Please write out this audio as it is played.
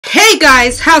Hey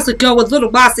guys, how's it going?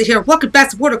 Little Monster here. Welcome back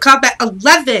to Mortal Kombat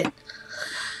 11.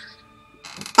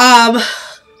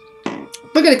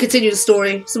 We're gonna continue the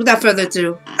story. So without further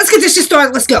ado, let's get this shit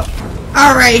started. Let's go.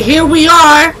 Alright, here we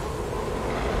are.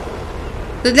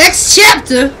 The next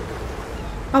chapter.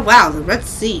 Oh wow, the Red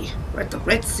Sea. We're at the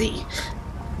Red Sea.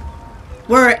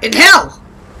 We're in hell.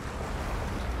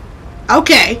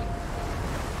 Okay.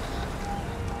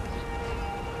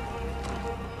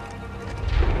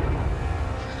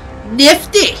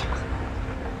 Nifty.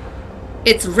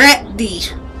 It's ready.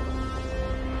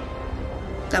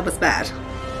 That was bad.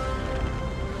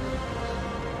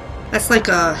 That's like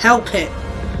a hell pit.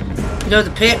 You know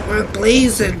the pit where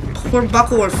Blaze and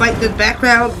Hornbuckle are fighting in the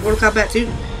background? Mortal Kombat 2?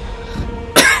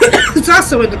 It's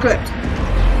also in the crypt.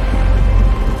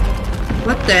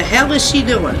 What the hell is she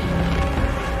doing?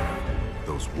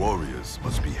 Those warriors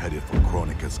must be headed for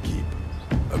Kronika's keep.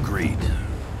 Agreed.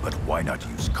 But why not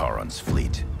use Charon's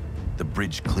fleet? The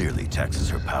bridge clearly taxes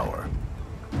her power.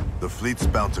 The fleet's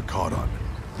bound to Charon.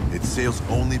 It sails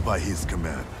only by his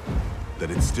command. That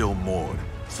it's still moored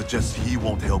suggests he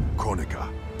won't help Kronika.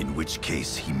 In which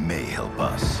case, he may help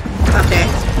us. Okay.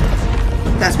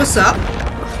 That's what's up.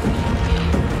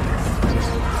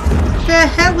 What the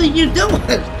hell are you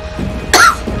doing?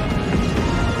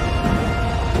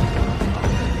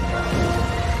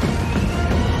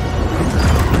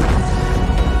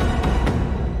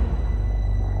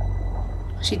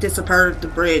 She disappeared the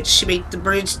bridge. She made the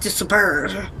bridge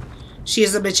disappear. She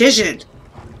is a magician.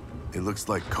 It looks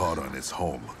like Charon is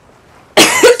home.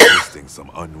 Hosting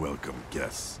some unwelcome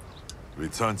guests.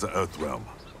 Return to Earthrealm.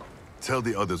 Tell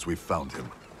the others we found him.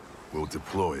 We'll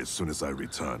deploy as soon as I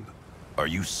return. Are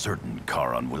you certain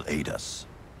Charon will aid us?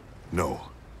 No,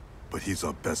 but he's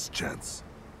our best chance.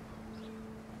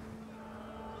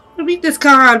 Let me meet this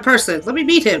Charon person. Let me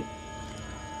meet him.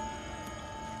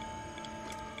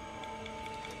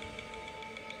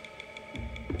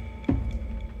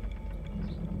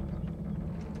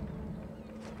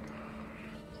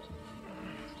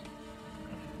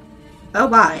 Oh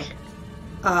my.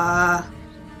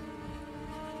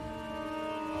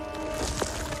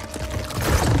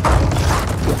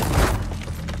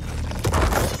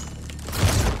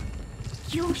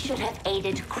 You should have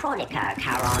aided Kronika,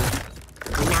 Charon.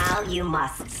 Now you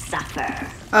must suffer.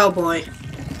 Oh boy.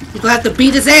 You're gonna have to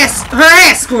beat his ass. Her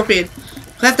ass, Scorpion.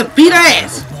 You're gonna have to beat her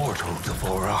ass. Mortal,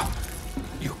 Devora.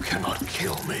 You cannot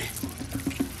kill me.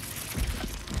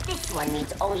 This one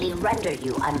needs only render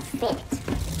you unfit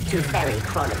to ferry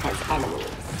Kronika's enemies.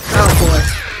 Oh boy.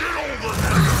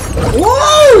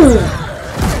 Whoa!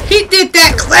 He did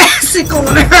that classic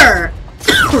on her.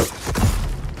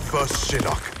 First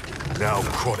Shinnok, now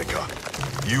Kronika.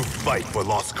 You fight for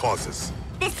lost causes.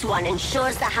 This one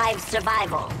ensures the Hive's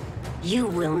survival. You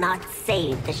will not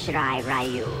save the Shirai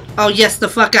Ryu. Oh yes, the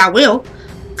fuck I will.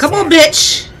 Come on,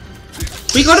 bitch.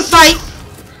 We gonna fight.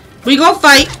 We gonna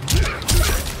fight.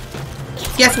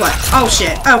 Guess what? Oh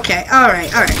shit. Okay.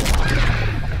 Alright. Alright.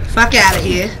 Fuck out of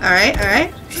here. Alright.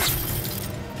 Alright.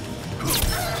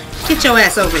 Get your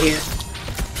ass over here.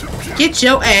 Get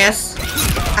your ass.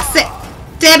 I said.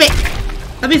 Damn it.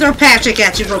 Let me throw Patrick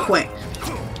at you real quick.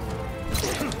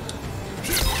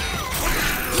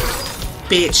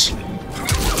 Bitch.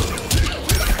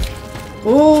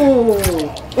 Oh.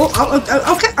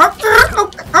 Okay.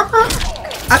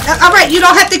 Alright. You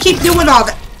don't have to keep doing all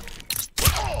that.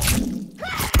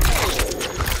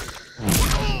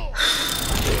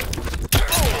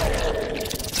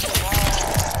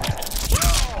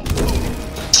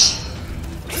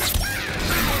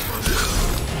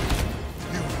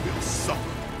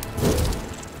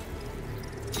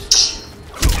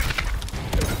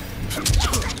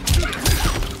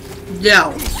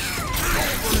 No.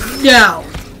 No.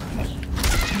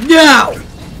 No.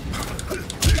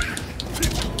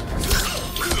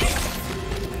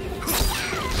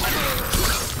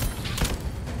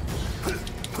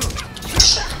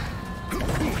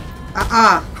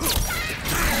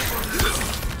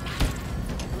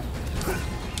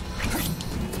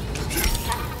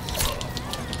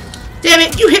 Damn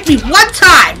it, you hit me one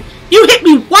time! You hit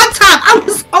me one time! I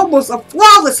was almost a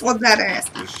flawless on that ass!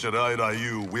 The Shirai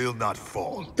Ryu will not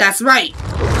fall. That's right.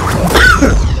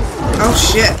 Oh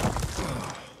shit.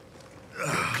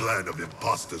 The clan of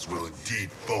imposters will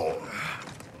indeed fall.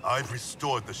 I've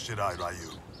restored the Shirai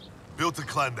Ryu. Built a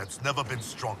clan that's never been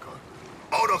stronger.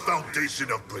 On a foundation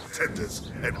of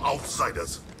pretenders and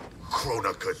outsiders,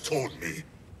 Kronika told me.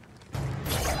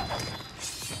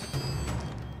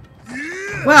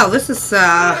 Well, this is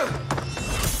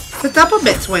the Double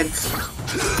Bit Twins.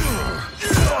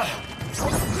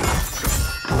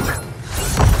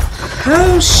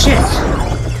 Oh shit.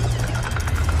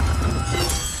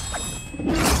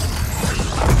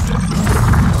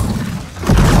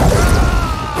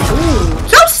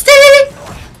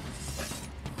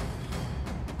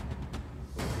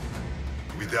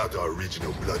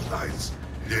 lies.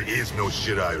 There is no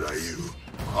Shirai Ryu.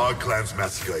 Our clan's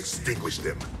massacre extinguished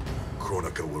them.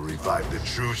 Kronika will revive the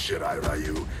true Shirai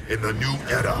Ryu in the new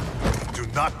era. Do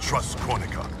not trust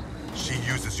Kronika. She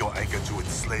uses your anger to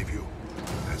enslave you,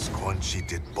 as Quan Chi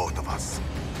did both of us.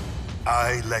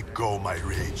 I let go my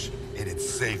rage, and it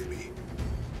saved me.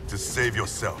 To save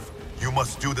yourself, you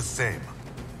must do the same.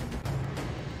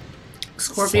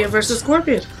 Scorpion versus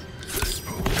Scorpion.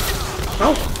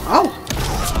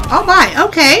 Oh my,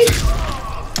 okay.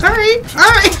 Alright.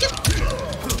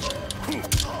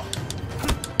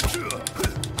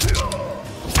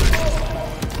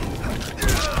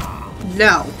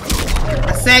 No.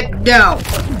 I said no.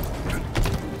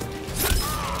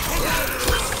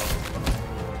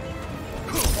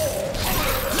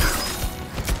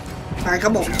 Alright,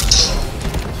 come on.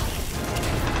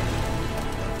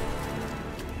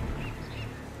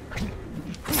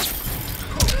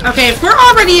 Okay, if we're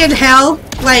already in hell,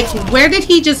 like, where did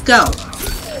he just go?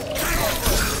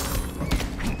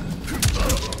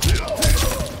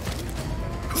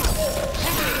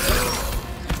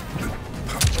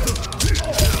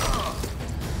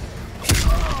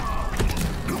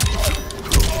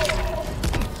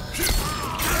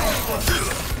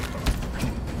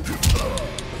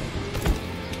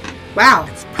 Wow.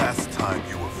 It's past time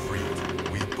you were freed.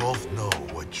 We both know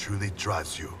what truly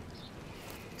drives you.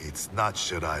 It's not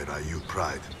Shirai Ryu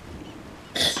pride.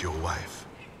 It's your wife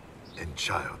and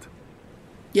child.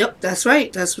 Yep, that's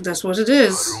right. That's what it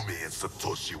is. Harumi and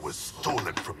Satoshi were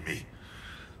stolen from me.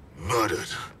 Murdered.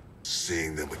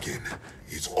 Seeing them again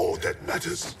is all that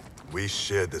matters. We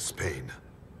share this pain.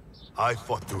 I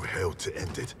fought through hell to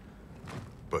end it.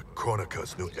 But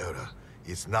Kronika's new era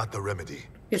is not the remedy.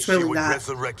 It's really she would not.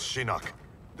 resurrect Shinnok,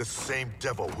 the same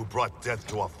devil who brought death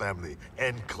to our family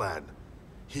and clan.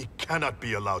 He cannot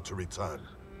be allowed to return.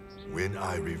 When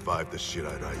I revived the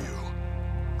Shirai Ryu,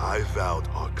 I vowed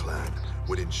our clan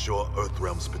would ensure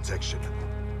Earthrealm's protection.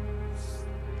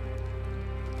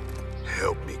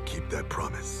 Help me keep that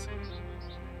promise.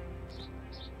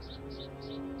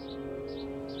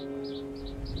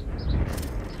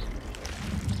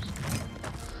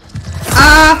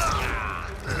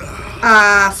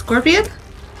 Scorpion?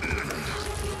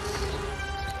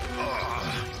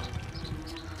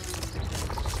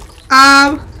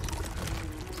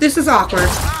 This is awkward.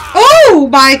 Oh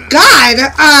my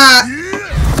god!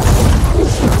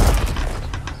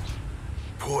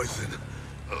 Poison.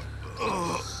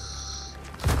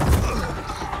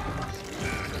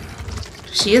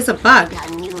 She is a bug. I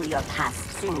knew your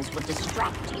past sins would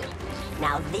distract you.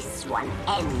 Now this one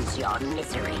ends your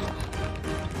misery.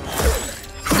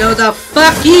 No the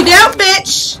fuck you don't,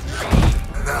 bitch!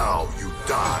 Now you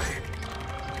die.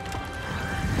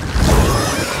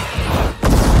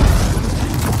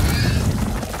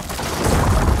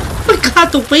 Oh my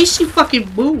god, the way she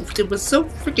fucking moved, it was so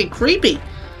freaking creepy.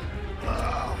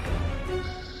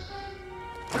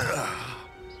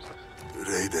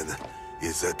 Raiden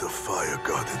is at the Fire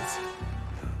Gardens.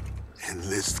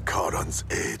 Enlist Karan's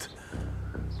aid.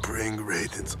 Bring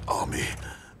Raiden's army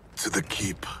to the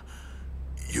keep.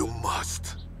 You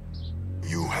must.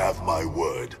 You have my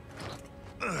word.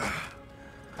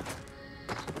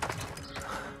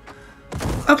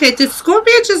 Okay, did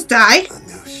Scorpion just die? The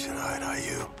new Shirai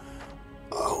Ryu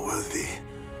are worthy.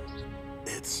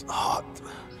 It's heart,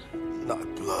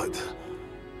 not blood,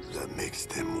 that makes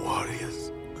them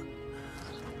warriors.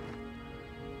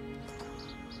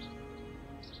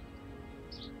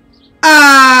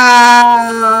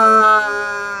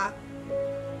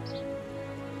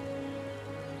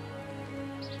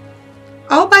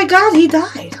 Oh my god, he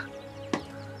died.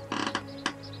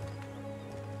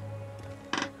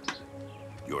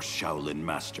 Your Shaolin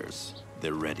masters,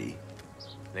 they're ready.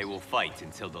 They will fight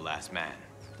until the last man.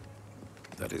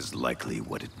 That is likely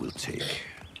what it will take.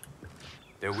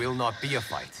 There will not be a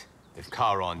fight if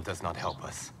Charon does not help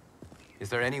us. Is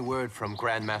there any word from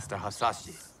Grandmaster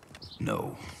Hasashi?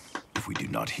 No. If we do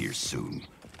not hear soon,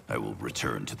 I will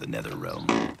return to the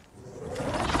Netherrealm.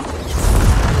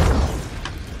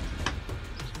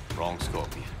 Wrong,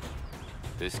 Scorpion.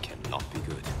 This cannot be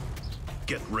good.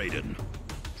 Get Raiden.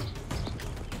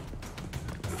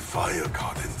 The Fire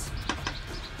Gardens.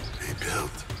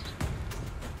 Rebuilt.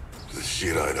 The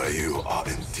Shirai Ryu are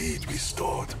indeed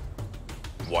restored.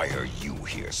 Why are you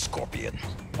here, Scorpion?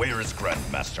 Where is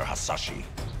Grandmaster Hasashi?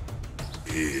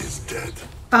 He is dead.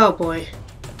 Oh boy.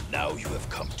 Now you have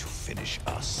come to finish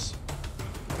us.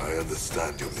 I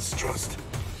understand your mistrust,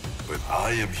 but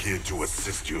I am here to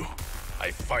assist you.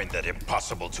 I find that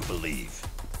impossible to believe.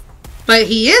 But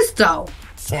he is though.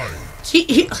 Fine.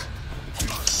 He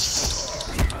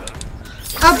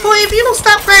Oh boy, if you don't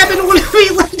stop grabbing on me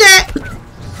like that.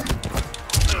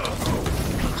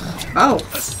 Oh.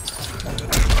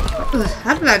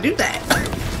 How did I do that?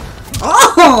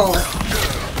 Oh!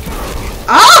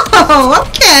 Oh,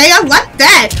 okay, I like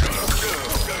that.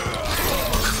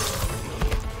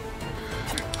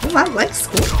 Oh, I like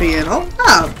Scorpion. Hold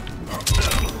up.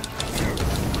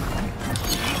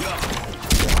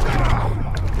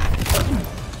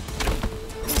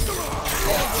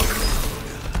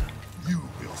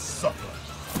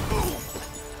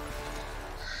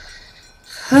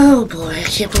 Oh boy, I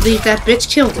can't believe that bitch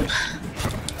killed him.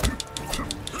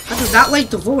 I do not like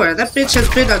Devore. That bitch has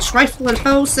been a trifling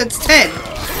hoe since 10.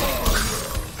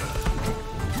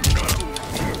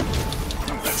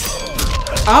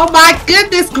 Oh my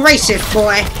goodness gracious,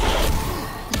 boy.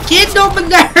 Getting on my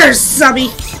nerves, Subby.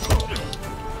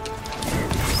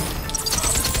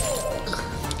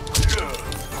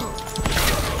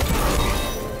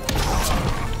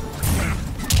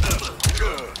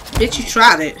 Bitch, you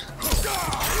tried it.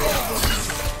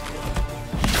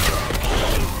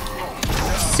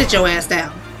 Sit your ass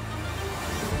down.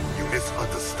 You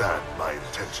misunderstand my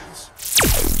intentions.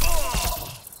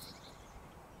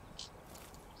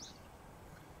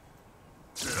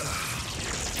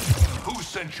 Who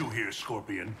sent you here,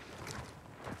 Scorpion?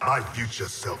 My future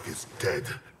self is dead.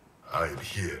 I am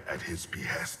here at his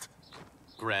behest.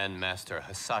 Grand Master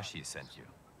Hasashi sent you.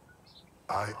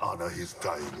 I honor his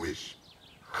dying wish.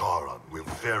 Charon will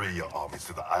ferry your armies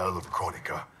to the Isle of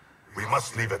Chronica. We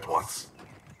must leave at once.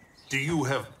 Do you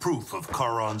have proof of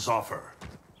Charon's offer?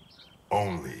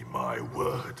 Only my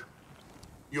word.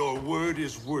 Your word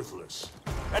is worthless.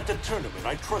 At the tournament,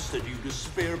 I trusted you to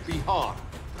spare Bihar,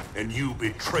 and you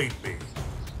betrayed me.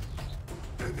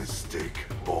 A mistake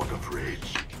born of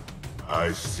rage.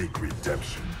 I seek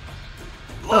redemption.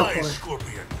 Lie,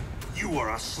 Scorpion. You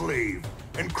are a slave,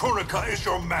 and Chronica is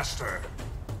your master.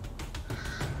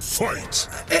 Fight!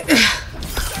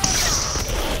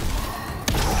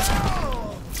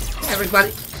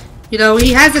 Everybody, you know,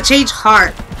 he has a change of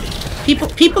heart. People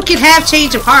can have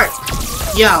change of heart.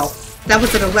 Yo, that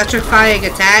was an electrifying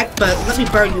attack, but let me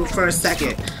burn you for a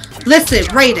second. Listen,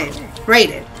 Raiden.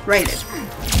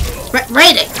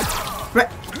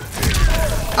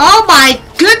 Oh my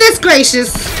goodness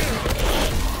gracious.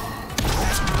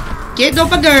 Getting on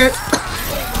my nerves.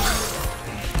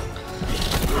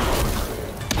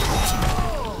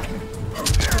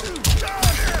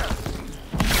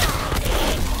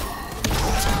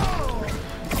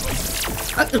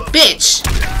 Bitch!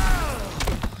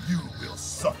 You will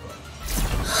suffer.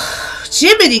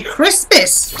 Jiminy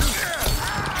Christmas!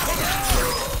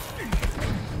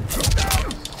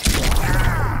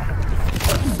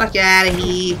 Fuck out of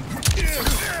here.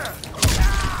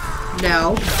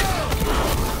 No.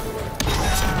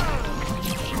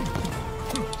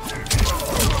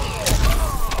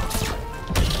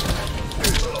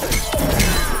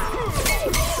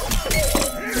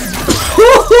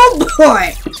 Oh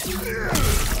boy!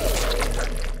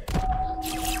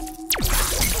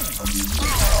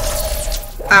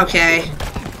 Okay.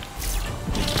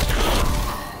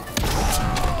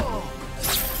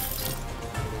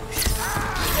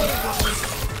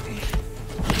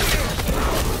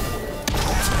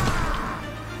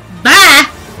 Bye!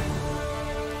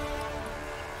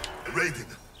 Raiden,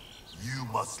 you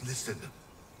must listen.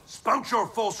 Spout your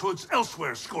falsehoods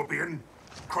elsewhere, Scorpion.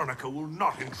 Chronica will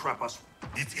not entrap us.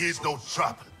 It is no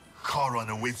trap. Charon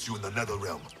awaits you in the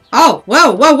Netherrealm. Oh,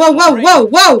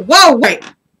 whoa, wait.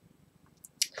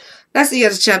 That's the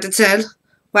end of chapter 10.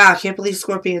 Wow, I can't believe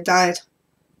Scorpion died.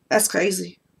 That's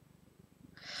crazy.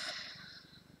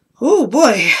 Oh,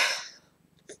 boy.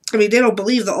 I mean, they don't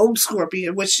believe the old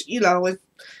Scorpion, which, you know, it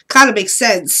kind of makes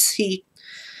sense. He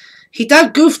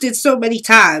done goofed it so many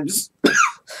times.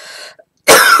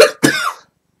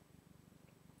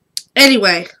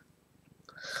 Anyway.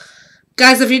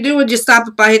 Guys, if you're new and just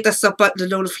stopping by, hit that sub button, the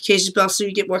notification bell so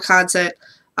you get more content.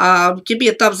 Give me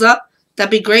a thumbs up. That'd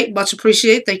be great. Much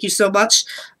appreciated. Thank you so much.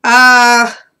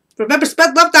 Remember,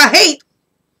 spread love, not hate.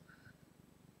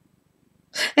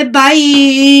 And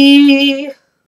bye.